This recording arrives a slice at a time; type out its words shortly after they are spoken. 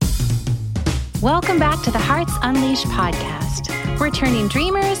Welcome back to the Hearts Unleashed podcast. We're turning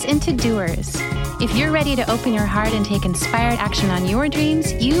dreamers into doers. If you're ready to open your heart and take inspired action on your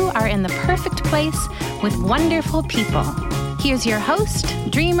dreams, you are in the perfect place with wonderful people. Here's your host,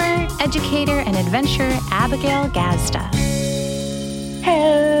 dreamer, educator, and adventurer, Abigail Gazda.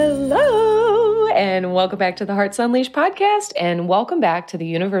 Hello, and welcome back to the Hearts Unleashed podcast, and welcome back to the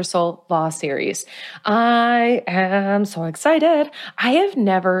Universal Law series. I am so excited. I have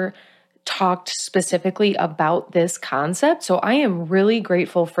never talked specifically about this concept, so I am really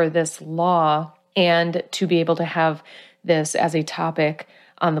grateful for this law and to be able to have this as a topic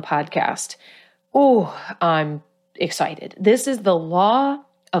on the podcast. Oh, I'm excited. This is the law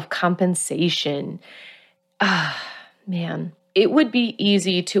of compensation. Man, it would be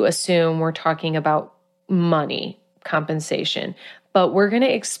easy to assume we're talking about money compensation, but we're going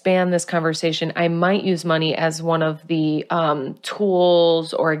to expand this conversation. I might use money as one of the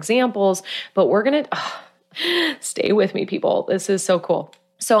tools or examples, but we're going to stay with me, people. This is so cool.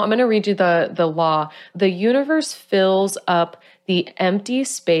 So I'm going to read you the law. The universe fills up the empty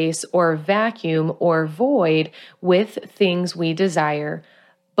space or vacuum or void with things we desire.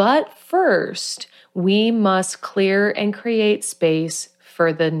 But first, we must clear and create space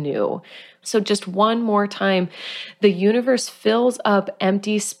for the new. So just one more time, the universe fills up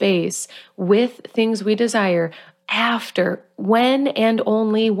empty space with things we desire after, when and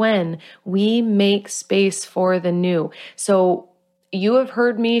only when we make space for the new. So you have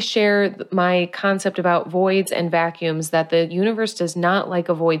heard me share my concept about voids and vacuums, that the universe does not like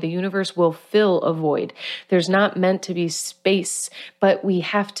a void. The universe will fill a void. There's not meant to be space, but we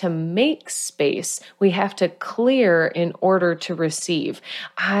have to make space. We have to clear in order to receive.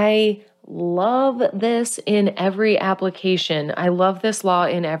 I love this in every application. I love this law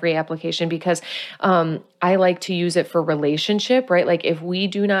in every application because I like to use it for relationship, right? Like if we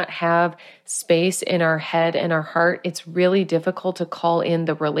do not have space in our head and our heart, it's really difficult to call in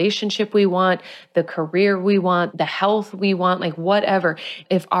the relationship we want, the career we want, the health we want, like whatever.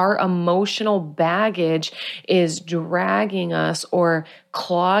 If our emotional baggage is dragging us or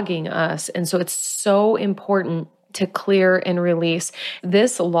clogging us. And so it's so important to clear and release.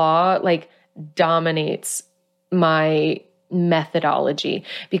 This law dominates my methodology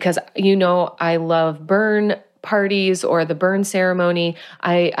because, I love burn parties or the burn ceremony.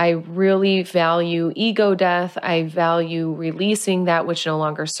 I really value ego death. I value releasing that which no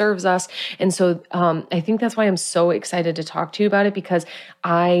longer serves us. And so I think that's why I'm so excited to talk to you about it, because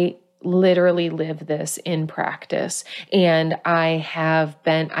I literally live this in practice. And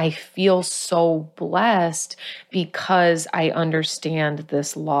I feel so blessed because I understand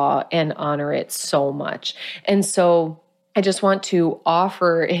this law and honor it so much. And so I just want to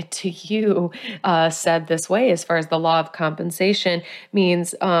offer it to you, said this way, as far as the law of compensation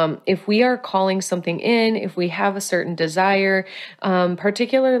means, if we are calling something in, if we have a certain desire,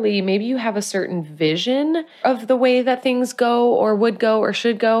 particularly maybe you have a certain vision of the way that things go or would go or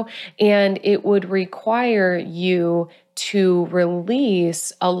should go, and it would require you to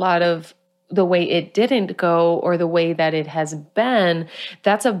release a lot of the way it didn't go or the way that it has been.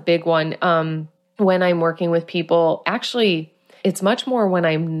 That's a big one. When I'm working with people, actually, it's much more when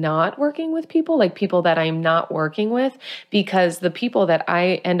I'm not working with people, like people that I'm not working with, because the people that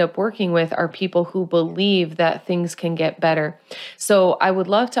I end up working with are people who believe that things can get better. So I would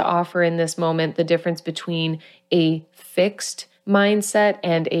love to offer in this moment the difference between a fixed mindset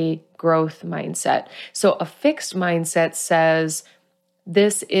and a growth mindset. So a fixed mindset says,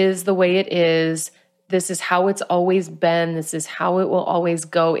 this is the way it is. This is how it's always been. This is how it will always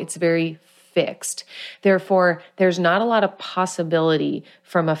go. It's very fixed. Therefore, there's not a lot of possibility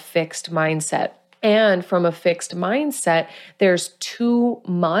from a fixed mindset. And from a fixed mindset, there's too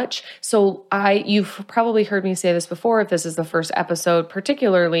much. So you've probably heard me say this before. If this is the first episode,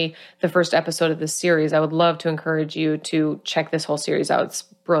 particularly the first episode of this series, I would love to encourage you to check this whole series out. It's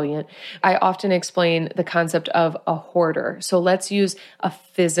brilliant. I often explain the concept of a hoarder. So let's use a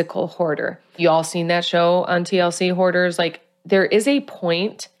physical hoarder. You all seen that show on TLC, Hoarders? There is a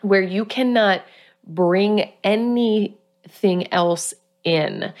point where you cannot bring anything else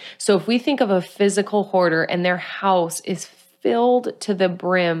in. So if we think of a physical hoarder and their house is filled to the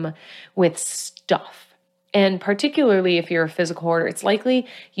brim with stuff, and particularly if you're a physical hoarder, it's likely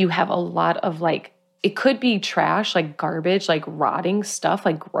you have a lot of it could be trash, like garbage, like rotting stuff,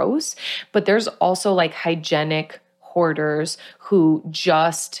 like gross, but there's also hygienic hoarders who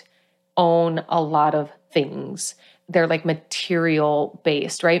just own a lot of things. They're material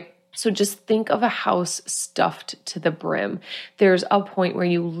based, right? So just think of a house stuffed to the brim. There's a point where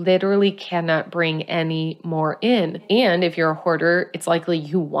you literally cannot bring any more in. And if you're a hoarder, it's likely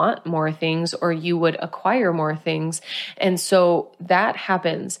you want more things or you would acquire more things. And so that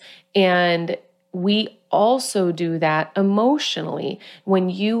happens. And we also do that emotionally when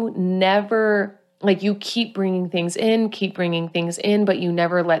you never you keep bringing things in, but you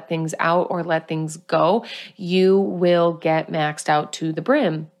never let things out or let things go, you will get maxed out to the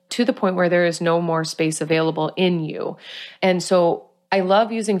brim, to the point where there is no more space available in you. And so I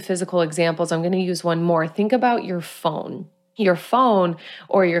love using physical examples. I'm going to use one more. Think about your phone. Your phone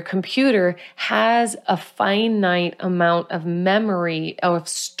or your computer has a finite amount of memory, of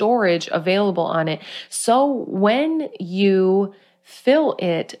storage available on it. So when you fill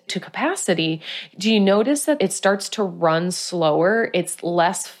it to capacity, do you notice that it starts to run slower? It's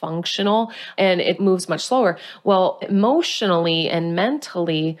less functional and it moves much slower. Well, emotionally and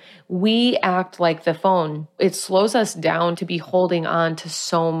mentally, we act like the phone. It slows us down to be holding on to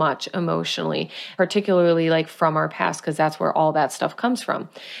so much emotionally, particularly like from our past, because that's where all that stuff comes from.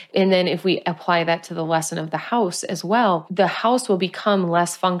 And then if we apply that to the lesson of the house as well, the house will become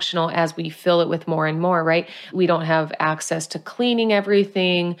less functional as we fill it with more and more, right? We don't have access to cleaning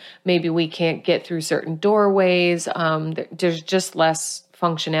everything. Maybe we can't get through certain doorways. There's just less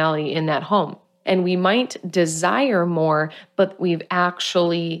functionality in that home. And we might desire more, but we've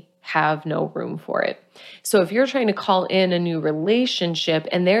actually have no room for it. So if you're trying to call in a new relationship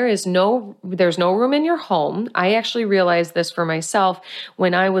and there's no room in your home, I actually realized this for myself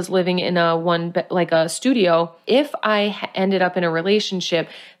when I was living in a studio. If I ended up in a relationship,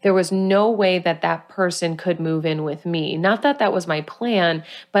 there was no way that person could move in with me. Not that that was my plan,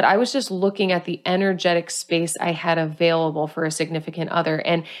 but I was just looking at the energetic space I had available for a significant other.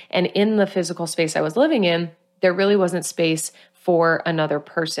 And in the physical space I was living in, there really wasn't space for another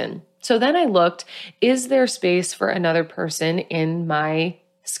person. So then I looked, is there space for another person in my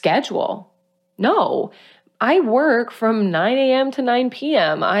schedule? No. I work from 9 a.m. to 9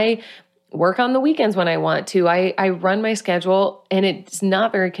 p.m. I work on the weekends when I want to. I run my schedule and it's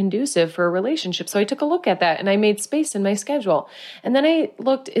not very conducive for a relationship. So I took a look at that and I made space in my schedule. And then I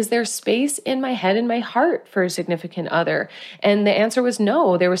looked, is there space in my head and my heart for a significant other? And the answer was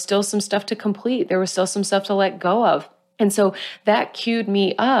no. There was still some stuff to complete. There was still some stuff to let go of. And so that cued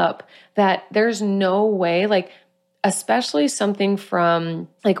me up that there's no way, especially something from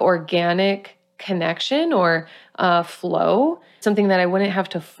organic connection or flow, something that I wouldn't have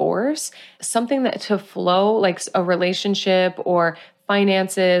to force, something that to flow, like a relationship or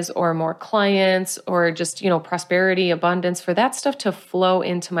finances or more clients or just, prosperity, abundance, for that stuff to flow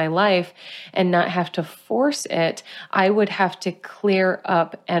into my life and not have to force it, I would have to clear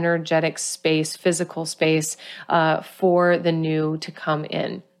up energetic space, physical space for the new to come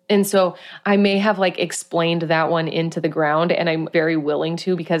in. And so I may have explained that one into the ground, and I'm very willing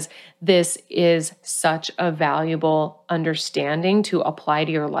to, because this is such a valuable understanding to apply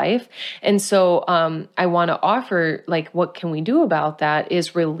to your life. And so I want to offer, what can we do about that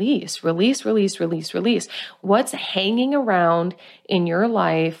is release. What's hanging around in your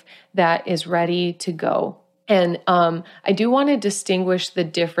life that is ready to go? And I do want to distinguish the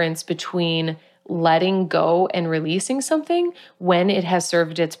difference between letting go and releasing something when it has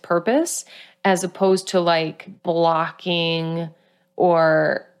served its purpose, as opposed to blocking,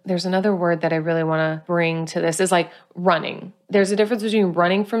 or there's another word that I really want to bring to this is running. There's a difference between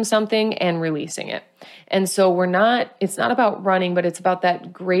running from something and releasing it. And so it's not about running, but it's about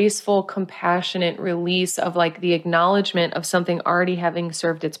that graceful, compassionate release of the acknowledgement of something already having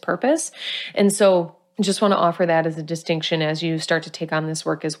served its purpose. And so just want to offer that as a distinction as you start to take on this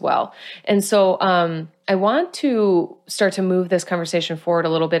work as well. And so I want to start to move this conversation forward a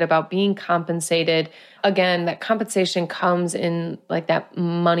little bit about being compensated. Again, that compensation comes in that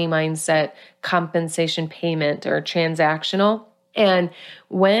money mindset, compensation payment or transactional. And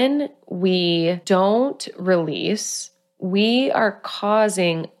when we don't release, we are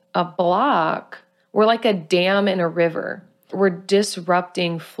causing a block. We're like a dam in a river. We're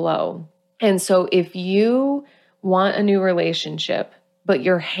disrupting flow. And so if you want a new relationship, but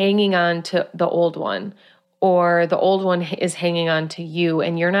you're hanging on to the old one, or the old one is hanging on to you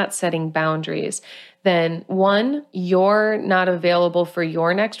and you're not setting boundaries, then one, you're not available for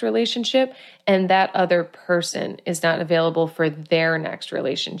your next relationship, and that other person is not available for their next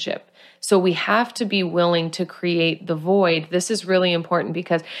relationship. So we have to be willing to create the void. This is really important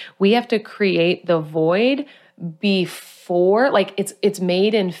because we have to create the void before, it's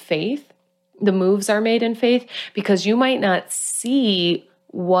made in faith. The moves are made in faith, because you might not see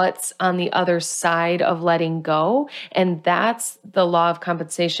what's on the other side of letting go. And that's the law of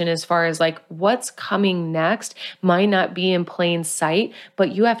compensation as far as like what's coming next might not be in plain sight,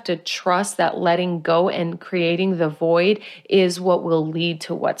 but you have to trust that letting go and creating the void is what will lead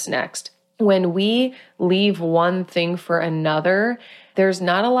to what's next. When we leave one thing for another, there's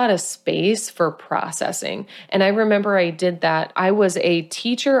not a lot of space for processing. And I remember I did that. I was a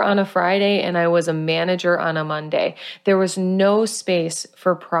teacher on a Friday and I was a manager on a Monday. There was no space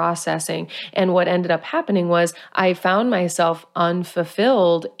for processing. And what ended up happening was I found myself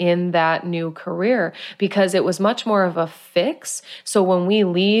unfulfilled in that new career because it was much more of a fix. So when we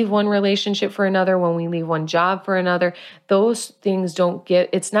leave one relationship for another, when we leave one job for another, those things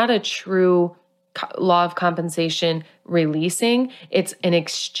it's not a true law of compensation releasing, it's an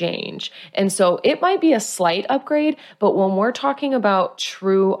exchange. And so it might be a slight upgrade, but when we're talking about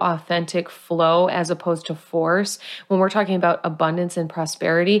true authentic flow as opposed to force, when we're talking about abundance and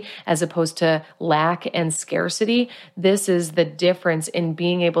prosperity as opposed to lack and scarcity, this is the difference in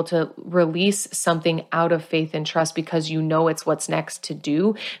being able to release something out of faith and trust because you know it's what's next to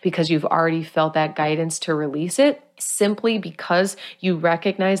do, because you've already felt that guidance to release it. Simply because you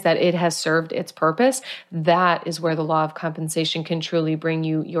recognize that it has served its purpose, that is where the law of compensation can truly bring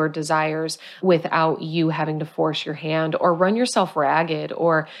you your desires without you having to force your hand or run yourself ragged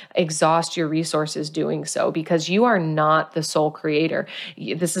or exhaust your resources doing so, because you are not the sole creator.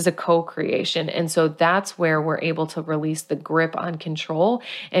 This is a co-creation. And so that's where we're able to release the grip on control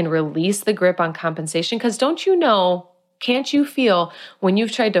and release the grip on compensation. Because don't you know, can't you feel when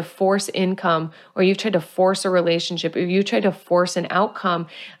you've tried to force income or you've tried to force a relationship or you tried to force an outcome,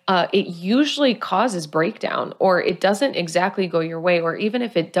 it usually causes breakdown or it doesn't exactly go your way. Or even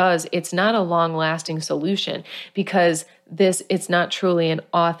if it does, it's not a long-lasting solution because it's not truly an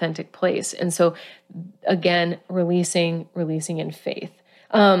authentic place. And so again, releasing in faith.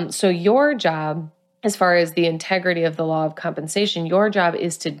 So your job, as far as the integrity of the law of compensation, your job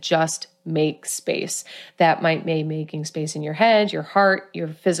is to just make space. That might be making space in your head, your heart, your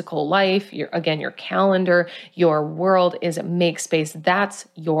physical life, your calendar, your world is make space. That's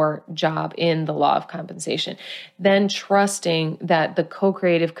your job in the law of compensation. Then trusting that the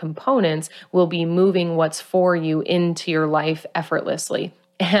co-creative components will be moving what's for you into your life effortlessly.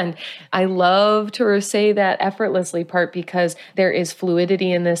 And I love to say that effortlessly part because there is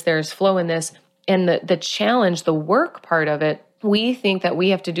fluidity in this, there's flow in this. And the challenge, the work part of it, we think that we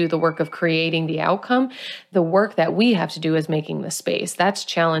have to do the work of creating the outcome. The work that we have to do is making the space. That's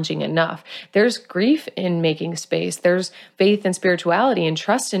challenging enough. There's grief in making space. There's faith and spirituality and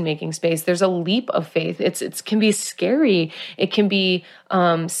trust in making space. There's a leap of faith. It can be scary. It can be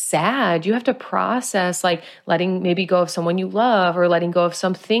sad. You have to process like letting maybe go of someone you love or letting go of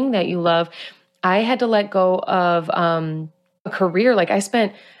something that you love. I had to let go of a career. Like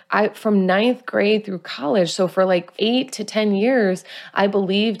from 9th grade through college. So for like 8 to 10 years, I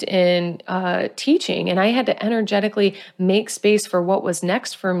believed in teaching, and I had to energetically make space for what was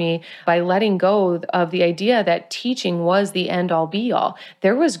next for me by letting go of the idea that teaching was the end all be all.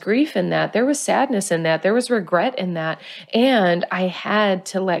 There was grief in that. There was sadness in that. There was regret in that. And I had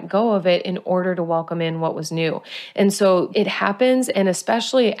to let go of it in order to welcome in what was new. And so it happens. And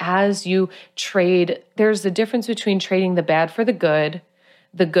especially as you trade, there's the difference between trading the bad for the good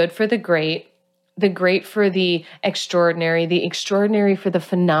for the great for the extraordinary for the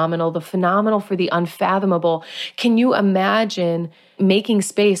phenomenal for the unfathomable. Can you imagine making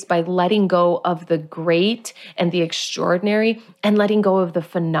space by letting go of the great and the extraordinary and letting go of the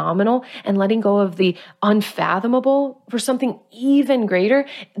phenomenal and letting go of the unfathomable for something even greater?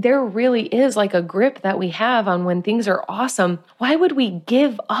 There really is like a grip that we have on when things are awesome. Why would we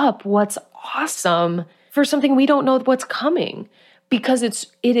give up what's awesome for something we don't know what's coming? Because it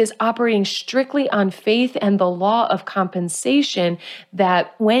is operating strictly on faith and the law of compensation,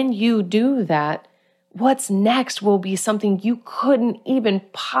 that when you do that, what's next will be something you couldn't even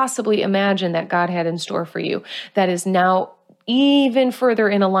possibly imagine that God had in store for you, that is now even further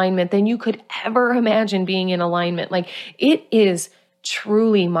in alignment than you could ever imagine being in alignment. Like, it is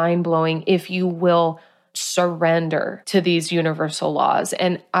truly mind-blowing if you will surrender to these universal laws.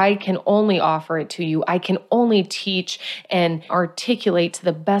 And I can only offer it to you. I can only teach and articulate to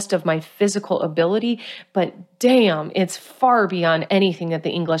the best of my physical ability, but damn, it's far beyond anything that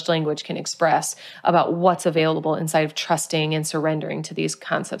the English language can express about what's available inside of trusting and surrendering to these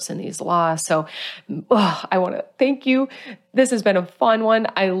concepts and these laws. So I want to thank you. This has been a fun one.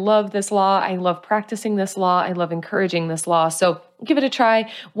 I love this law. I love practicing this law. I love encouraging this law. So give it a try.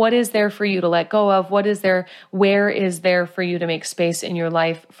 What is there for you to let go of? Where is there for you to make space in your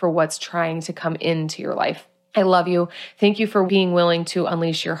life for what's trying to come into your life? I love you. Thank you for being willing to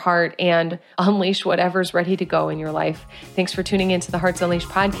unleash your heart and unleash whatever's ready to go in your life. Thanks for tuning into the Hearts Unleashed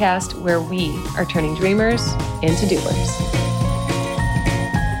podcast, where we are turning dreamers into doers.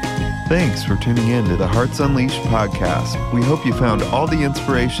 Thanks for tuning in to the Hearts Unleashed podcast. We hope you found all the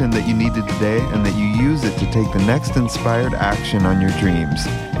inspiration that you needed today and that you use it to take the next inspired action on your dreams.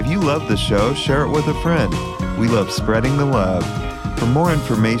 If you love the show, share it with a friend. We love spreading the love. For more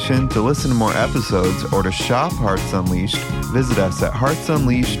information, to listen to more episodes, or to shop Hearts Unleashed, visit us at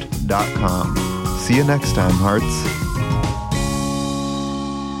heartsunleashed.com. See you next time, Hearts.